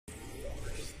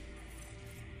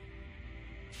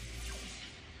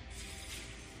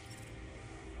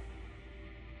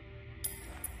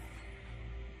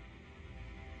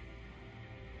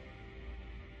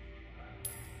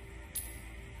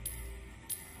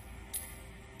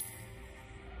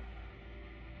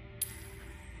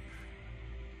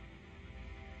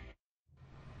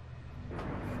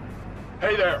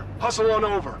Hey there, hustle on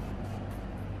over.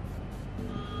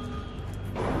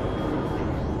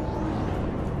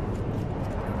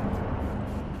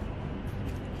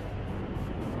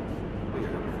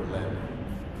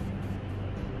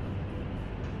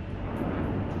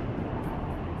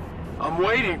 I'm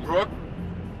waiting, Brooke.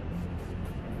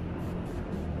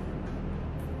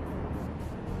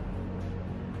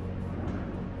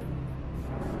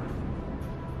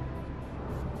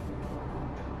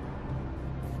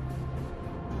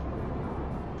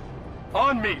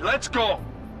 On me, let's go!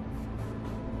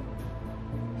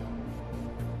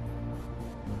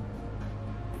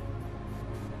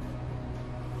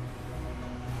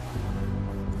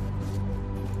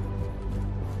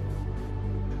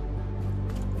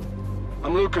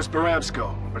 I'm Lucas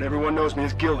Baramsko, but everyone knows me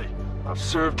as Gilly. I've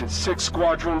served in 6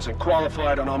 squadrons and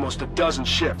qualified on almost a dozen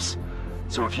ships.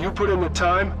 So if you put in the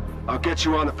time, I'll get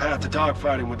you on the path to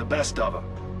dogfighting with the best of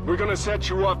them. We're gonna set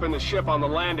you up in the ship on the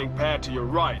landing pad to your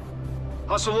right.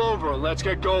 Hustle over and let's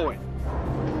get going.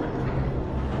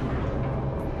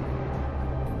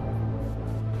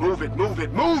 Move it, move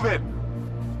it, move it!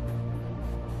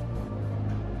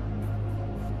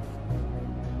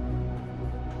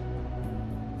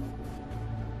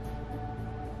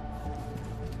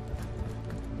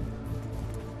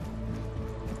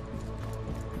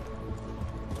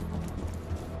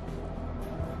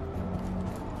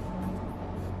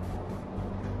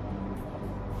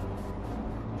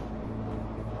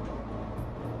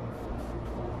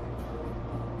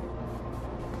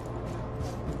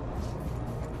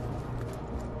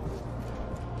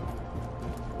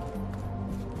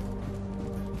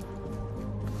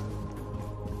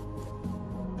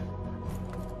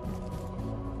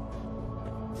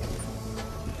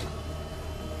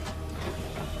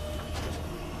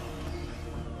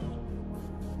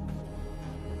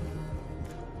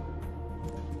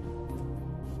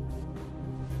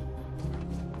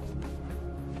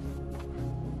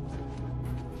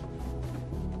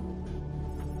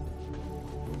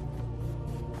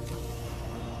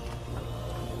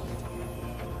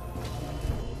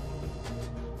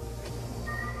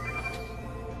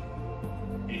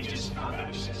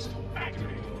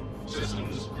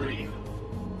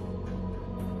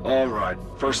 All right,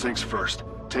 first things first.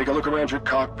 Take a look around your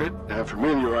cockpit and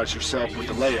familiarize yourself with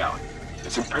the layout.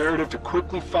 It's imperative to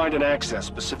quickly find and access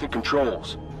specific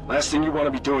controls. Last thing you want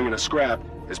to be doing in a scrap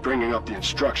is bringing up the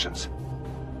instructions.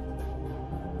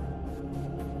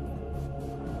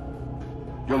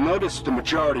 You'll notice the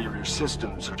majority of your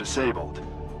systems are disabled.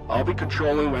 I'll be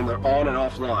controlling when they're on and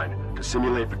offline to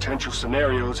simulate potential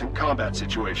scenarios and combat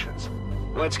situations.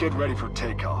 Let's get ready for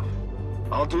takeoff.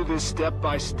 I'll do this step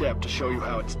by step to show you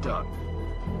how it's done.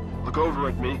 Look over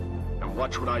at me and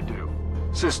watch what I do.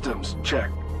 Systems, check.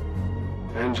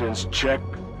 Engines, check.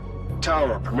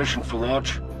 Tower, permission for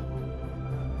launch.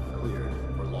 Clear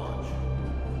for launch.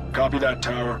 Copy that,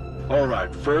 Tower. All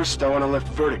right, first I want to lift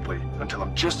vertically until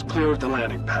I'm just clear of the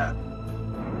landing pad.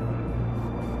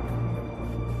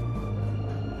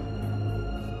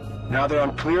 Now that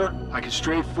I'm clear, I can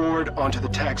strafe forward onto the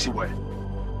taxiway.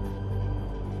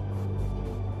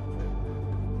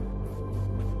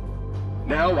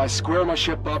 Now I square my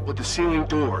ship up with the ceiling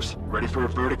doors, ready for a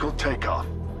vertical takeoff.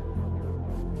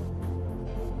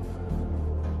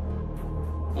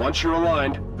 Once you're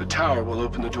aligned, the tower will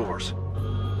open the doors.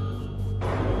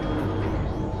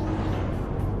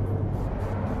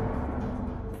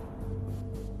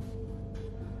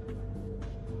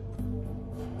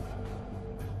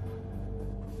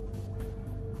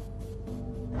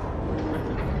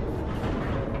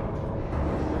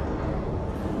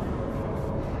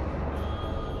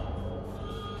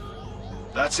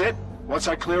 That's it. Once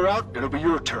I clear out, it'll be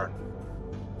your turn.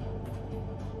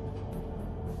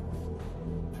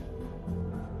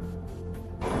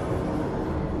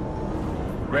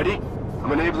 Ready?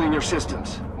 I'm enabling your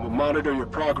systems. We'll monitor your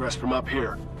progress from up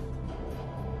here.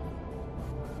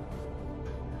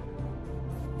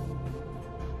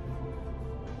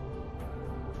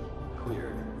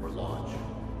 Cleared for launch.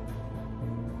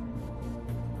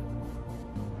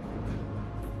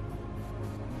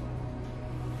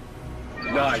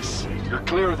 Nice. You're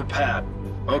clear of the pad.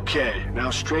 Okay, now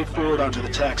straight forward onto the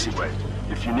taxiway.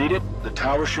 If you need it, the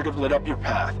tower should have lit up your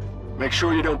path. Make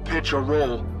sure you don't pitch or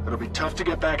roll. It'll be tough to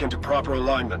get back into proper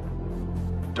alignment.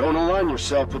 Don't align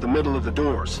yourself with the middle of the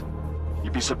doors.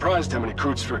 You'd be surprised how many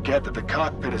crews forget that the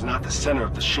cockpit is not the center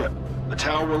of the ship. The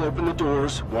tower will open the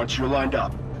doors once you're lined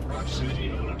up. Proximity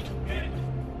alert. End.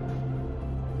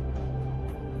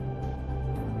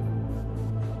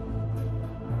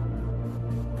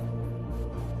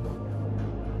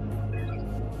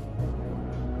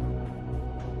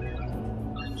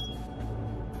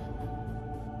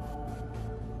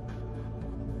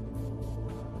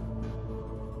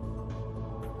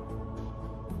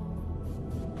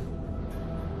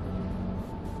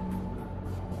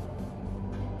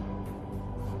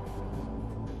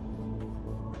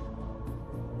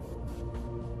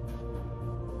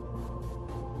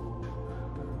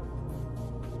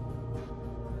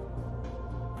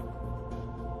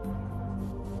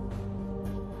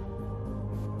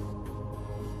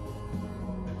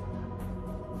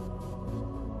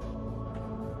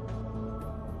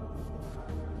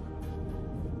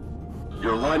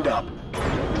 You're lined up.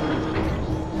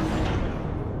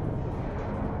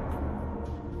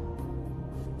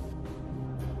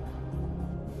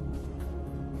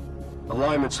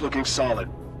 Alignment's looking solid.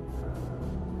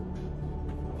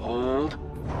 Hold.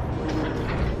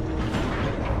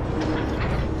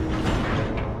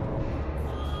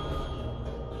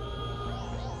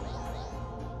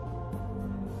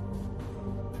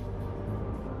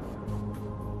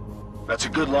 That's a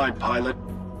good line, pilot.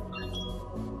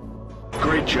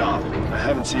 Great job. I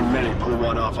haven't seen many pull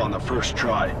one off on the first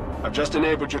try. I've just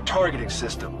enabled your targeting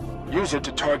system. Use it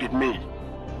to target me.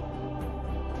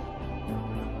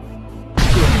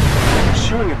 Good.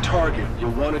 Pursuing a target,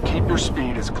 you'll want to keep your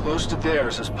speed as close to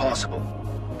theirs as possible.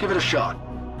 Give it a shot.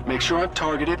 Make sure I'm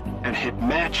targeted and hit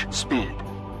match speed.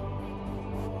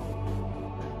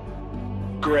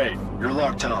 Great. You're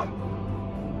locked on.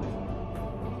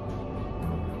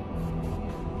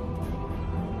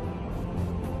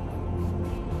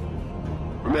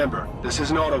 Remember, this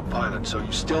is an autopilot, so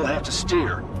you still have to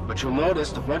steer. But you'll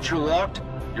notice that once you're locked,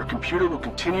 your computer will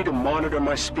continue to monitor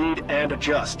my speed and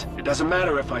adjust. It doesn't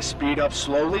matter if I speed up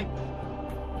slowly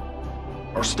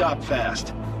or stop fast.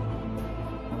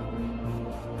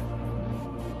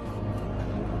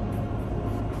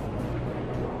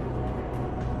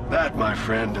 That, my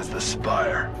friend, is the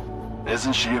Spire.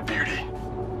 Isn't she a beauty?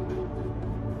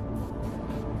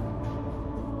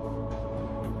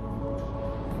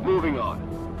 Moving on.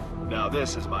 Now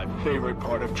this is my favorite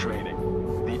part of training,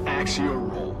 the axial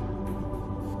roll.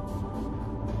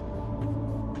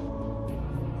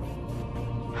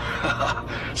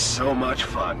 So much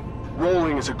fun.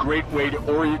 Rolling is a great way to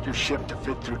orient your ship to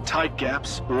fit through tight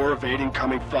gaps or evade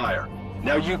incoming fire.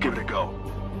 Now you give it a go.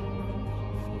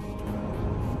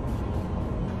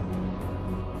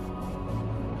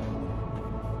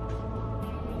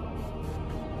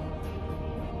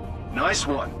 Nice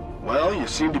one. Well, you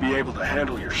seem to be able to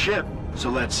handle your ship, so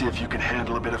let's see if you can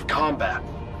handle a bit of combat.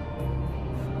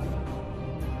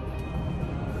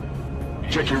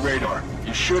 Check your radar.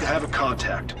 You should have a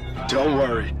contact. Don't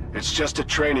worry, it's just a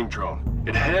training drone.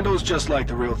 It handles just like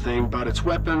the real thing, but its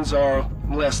weapons are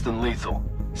less than lethal.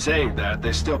 Saying that,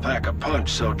 they still pack a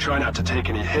punch, so try not to take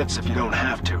any hits if you don't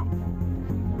have to.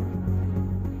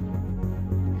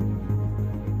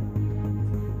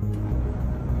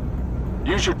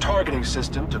 Use your targeting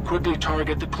system to quickly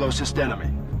target the closest enemy.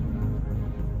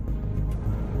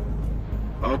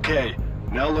 Okay,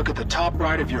 now look at the top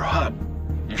right of your HUD.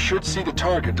 You should see the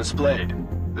target displayed.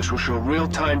 This will show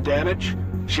real-time damage,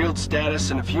 shield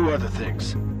status, and a few other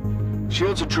things.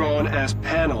 Shields are drawn as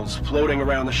panels floating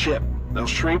around the ship. They'll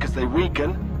shrink as they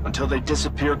weaken until they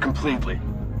disappear completely.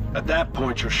 At that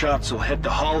point, your shots will hit the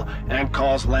hull and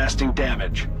cause lasting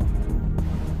damage.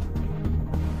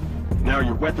 Now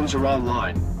your weapons are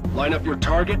online. Line up your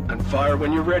target and fire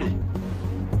when you're ready.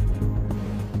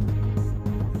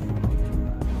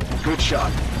 Good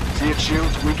shot. See its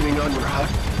shields weakening on your HUD?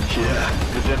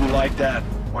 Yeah, it didn't like that.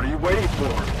 What are you waiting for?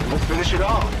 We'll finish it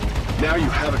off. Now you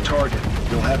have a target.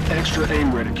 You'll have extra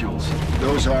aim reticules.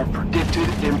 Those are predicted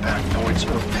impact points,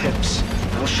 or pips.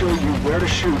 They'll show you where to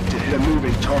shoot to hit a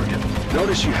moving target.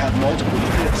 Notice you have multiple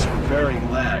pips with varying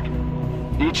lag.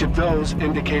 Each of those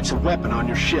indicates a weapon on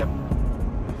your ship.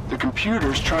 The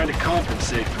computer's trying to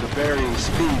compensate for the varying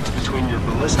speeds between your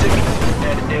ballistic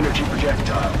and energy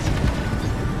projectiles.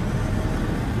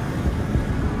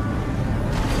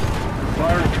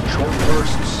 Fire in controlled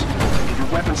bursts. Give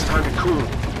your weapons time to cool,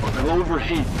 or they'll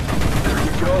overheat. There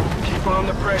you go. Keep on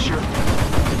the pressure.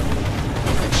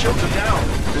 Shields are down.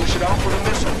 Finish it off with a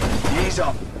missile. Ease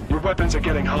up. Your weapons are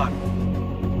getting hot.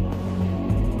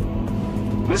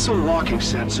 Missile locking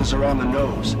sensors are on the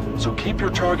nose, so keep your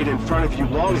target in front of you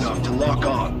long enough to lock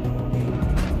on.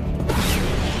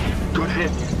 Good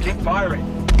hit. Keep firing.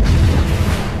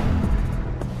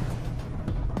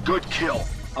 Good kill.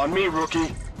 On me,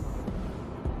 rookie.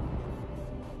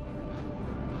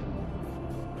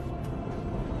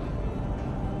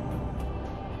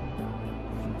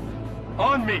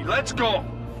 On me. Let's go.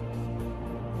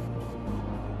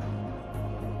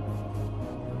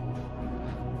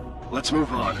 Let's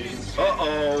move on.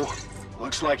 Uh-oh.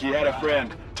 Looks like you had a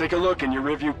friend. Take a look in your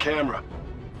rearview camera.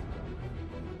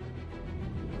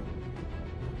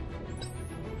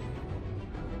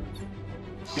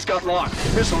 He's got locked.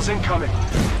 Missiles incoming.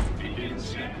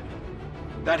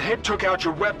 That hit took out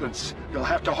your weapons. You'll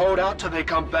have to hold out till they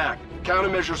come back.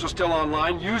 Countermeasures are still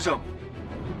online. Use them.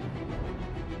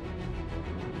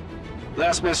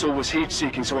 Last missile was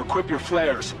heat-seeking, so equip your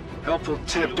flares. Helpful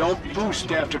tip, don't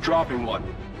boost after dropping one.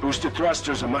 Boosted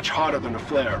thrusters are much hotter than a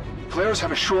flare. Flares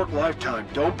have a short lifetime.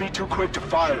 Don't be too quick to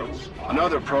fire them.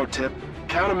 Another pro tip,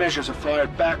 Countermeasures are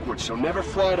fired backwards, so never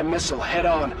fly a missile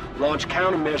head-on. Launch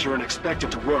countermeasure and expect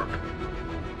it to work.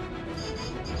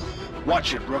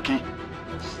 Watch it, rookie.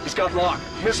 He's got lock.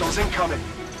 Missiles incoming.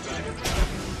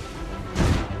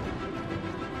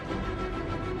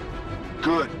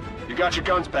 Good. You got your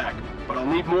guns back, but I'll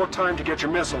need more time to get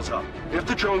your missiles up. If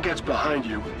the drone gets behind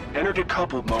you, enter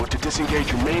decoupled mode to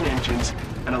disengage your main engines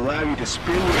and allow you to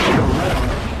spin your ship around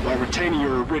while retaining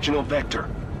your original vector.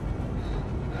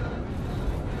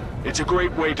 It's a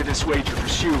great way to dissuade your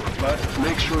pursuer, but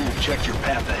make sure you check your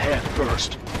path ahead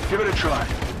first. Give it a try.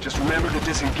 Just remember to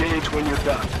disengage when you're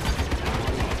done.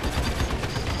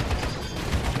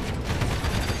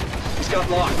 He's got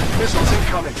lock. Missiles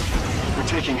incoming. We're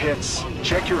taking hits.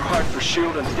 Check your HUD for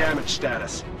shield and damage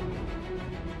status.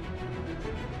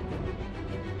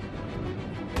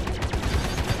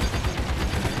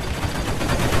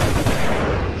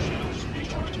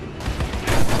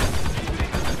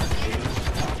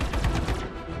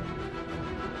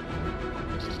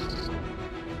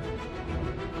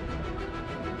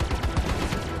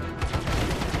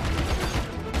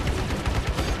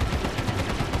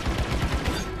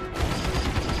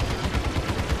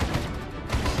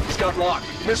 Got locked.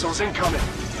 Missiles incoming.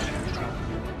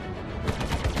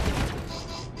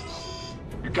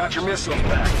 You got your missiles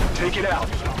back. Take it out.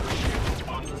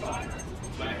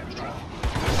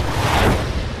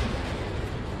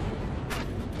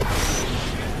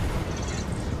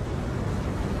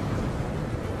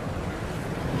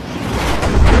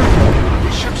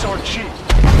 These ships aren't cheap.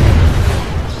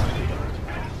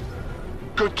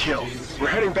 Good kill. We're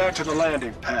heading back to the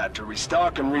landing pad to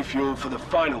restock and refuel for the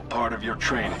final part of your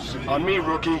training. On me,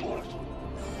 rookie.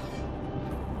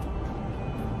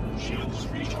 Shields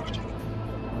recharging.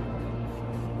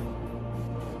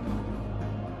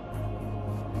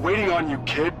 Waiting on you,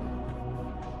 kid.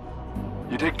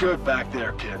 You did good back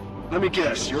there, kid. Let me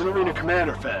guess, you're an Arena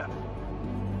Commander fan.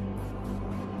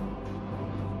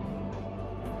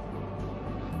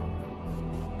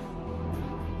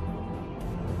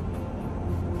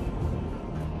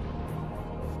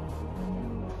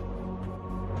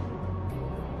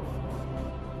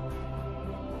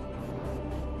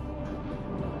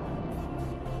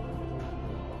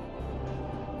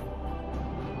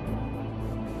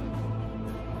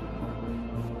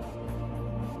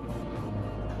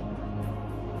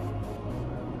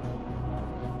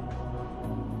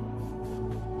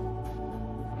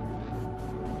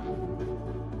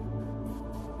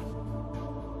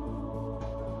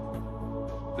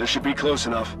 This should be close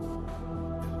enough.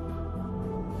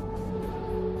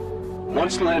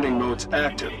 Once landing mode's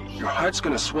active, your HUD's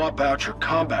gonna swap out your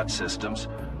combat systems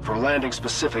for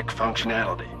landing-specific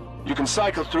functionality. You can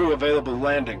cycle through available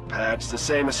landing pads the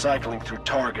same as cycling through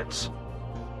targets.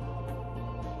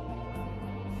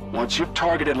 Once you've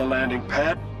targeted a landing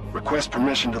pad, request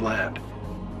permission to land.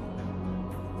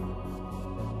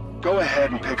 Go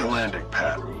ahead and pick a landing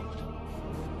pad.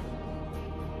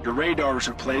 Your radars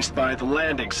are placed by the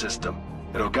landing system.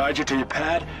 It'll guide you to your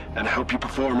pad and help you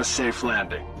perform a safe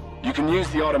landing. You can use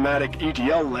the automatic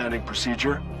ETL landing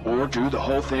procedure or do the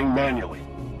whole thing manually.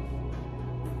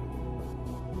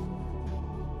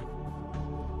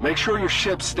 Make sure your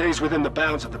ship stays within the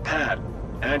bounds of the pad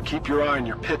and keep your eye on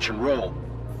your pitch and roll.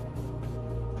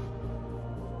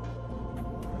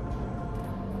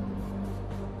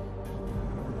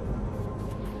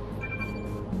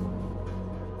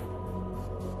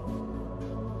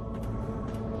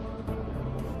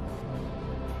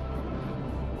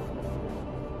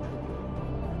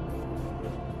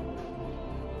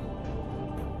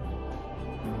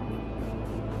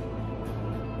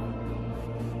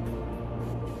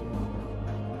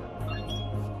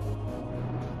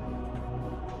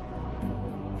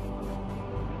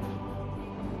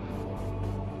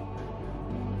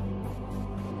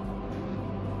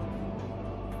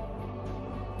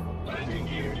 Landing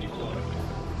gear deployed.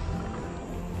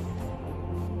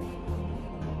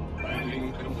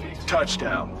 Landing complete.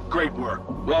 Touchdown. Great work.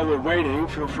 While we're waiting,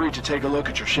 feel free to take a look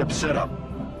at your ship's setup.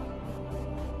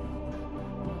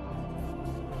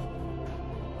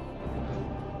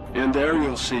 In there,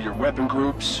 you'll see your weapon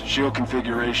groups, shield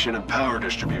configuration, and power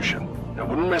distribution. I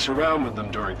wouldn't mess around with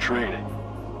them during training.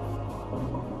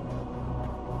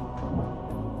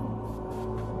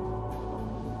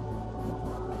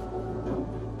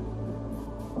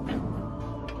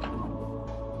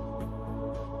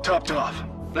 Topped off.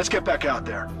 Let's get back out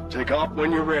there. Take off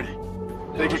when you're ready.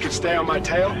 Think you can stay on my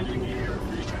tail? Landing gear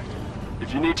retracted.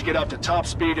 If you need to get up to top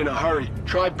speed in a hurry,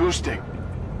 try boosting.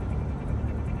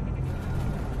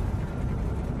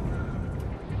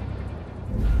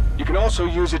 You can also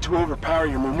use it to overpower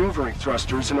your maneuvering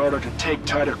thrusters in order to take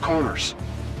tighter corners.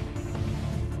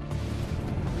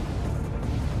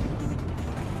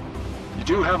 You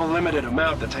do have a limited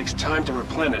amount that takes time to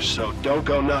replenish, so don't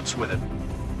go nuts with it.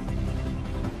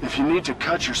 If you need to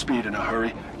cut your speed in a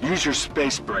hurry, use your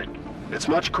space brake. It's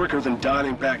much quicker than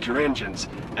dialing back your engines,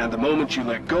 and the moment you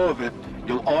let go of it,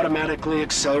 you'll automatically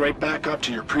accelerate back up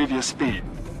to your previous speed.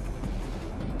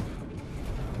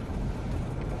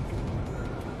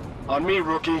 On me,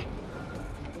 rookie.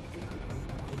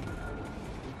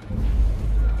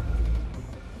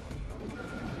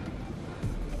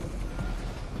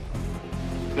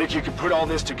 Think you can put all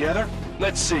this together?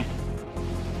 Let's see.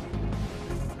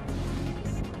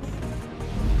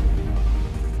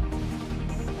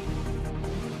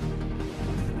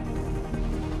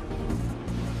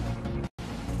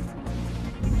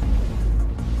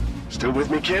 Still with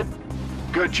me, kid?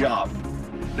 Good job.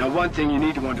 Now, one thing you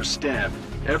need to understand,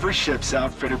 every ship's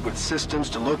outfitted with systems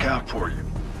to look out for you.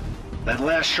 That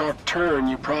last sharp turn,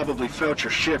 you probably felt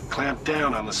your ship clamp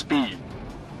down on the speed.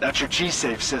 That's your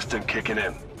G-Safe system kicking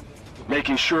in,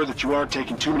 making sure that you aren't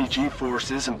taking too many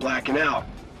G-forces and blacking out.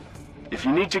 If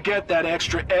you need to get that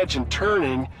extra edge in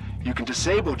turning, you can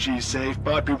disable G-Safe,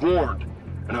 but be warned,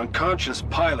 an unconscious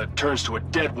pilot turns to a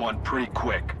dead one pretty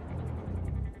quick.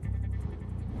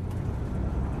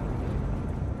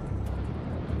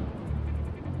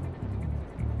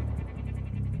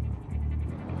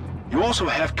 You also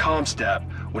have ComStab,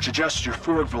 which adjusts your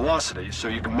forward velocity so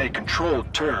you can make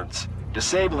controlled turns.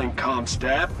 Disabling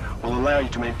ComStab will allow you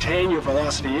to maintain your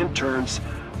velocity in turns,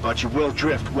 but you will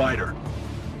drift wider.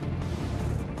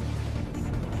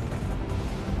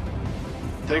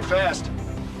 Think fast.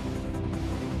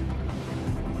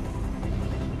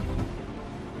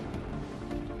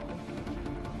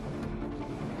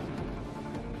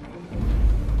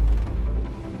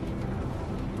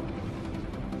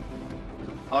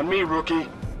 On me, rookie.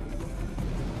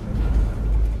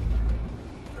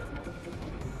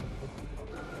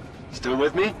 Still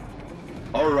with me?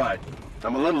 All right.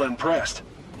 I'm a little impressed.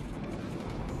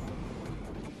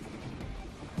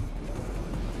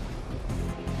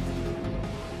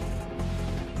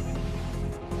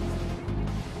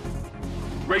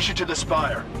 Race you to the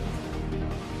spire.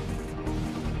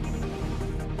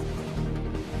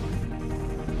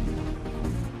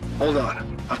 Hold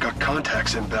on. I've got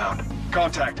contacts inbound.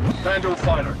 Contact. Vandal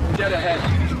fighter. Dead ahead.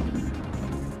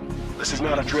 This is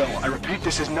not a drill. I repeat,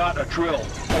 this is not a drill.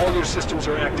 All your systems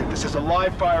are active. This is a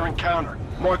live fire encounter.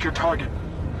 Mark your target.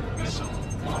 Missile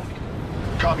locked.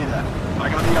 Copy that. I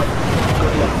got the other.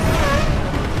 Good luck.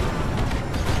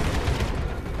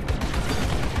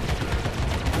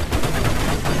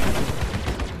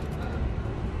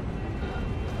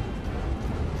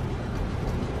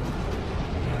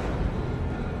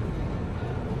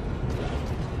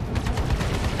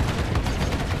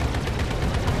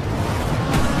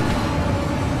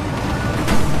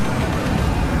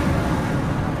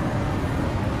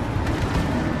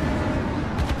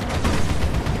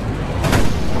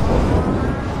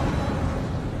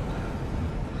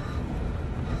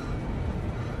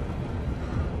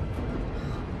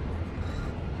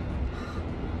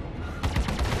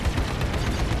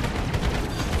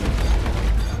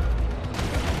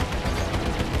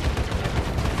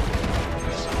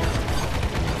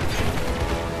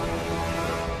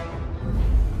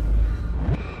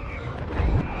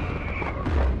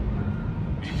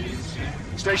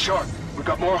 Stay sharp. We've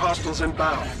got more hostiles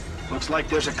inbound. Looks like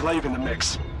there's a glaive in the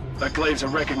mix. That glaive's a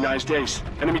recognized ace.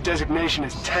 Enemy designation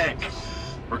is tank.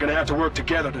 We're gonna have to work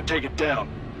together to take it down.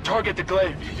 Target the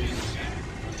glaive.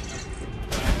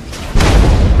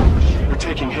 You're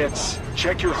taking hits.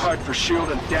 Check your HUD for shield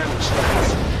and damage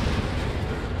stats.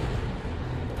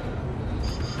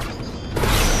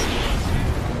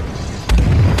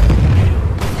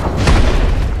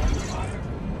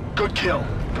 Good kill.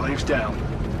 Glaive's down.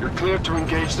 You're cleared to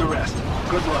engage the rest.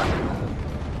 Good luck.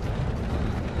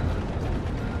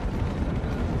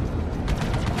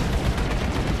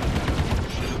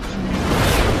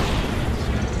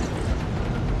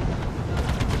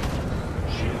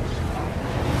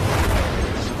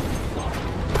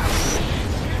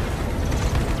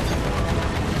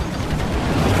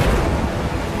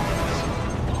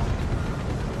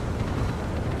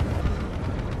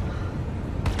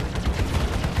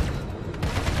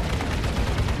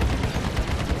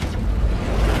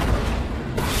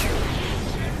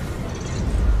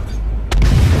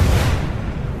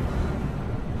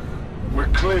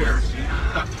 Clear.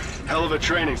 Hell of a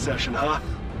training session, huh?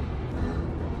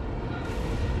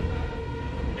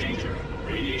 Danger.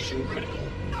 Radiation critical.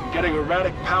 I'm getting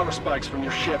erratic power spikes from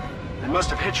your ship. They must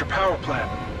have hit your power plant.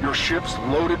 Your ship's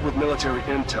loaded with military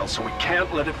intel, so we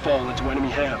can't let it fall into enemy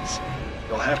hands.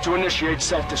 You'll have to initiate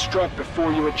self-destruct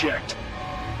before you eject.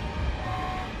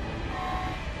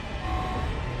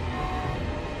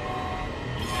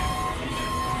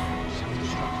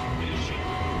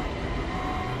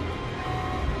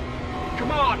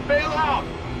 Come on, bail out!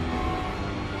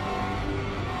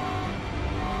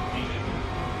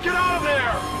 Get out of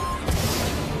there!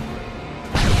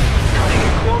 Cutting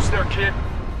it close there, kid.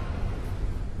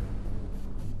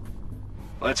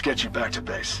 Let's get you back to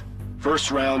base.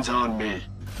 First round's on me.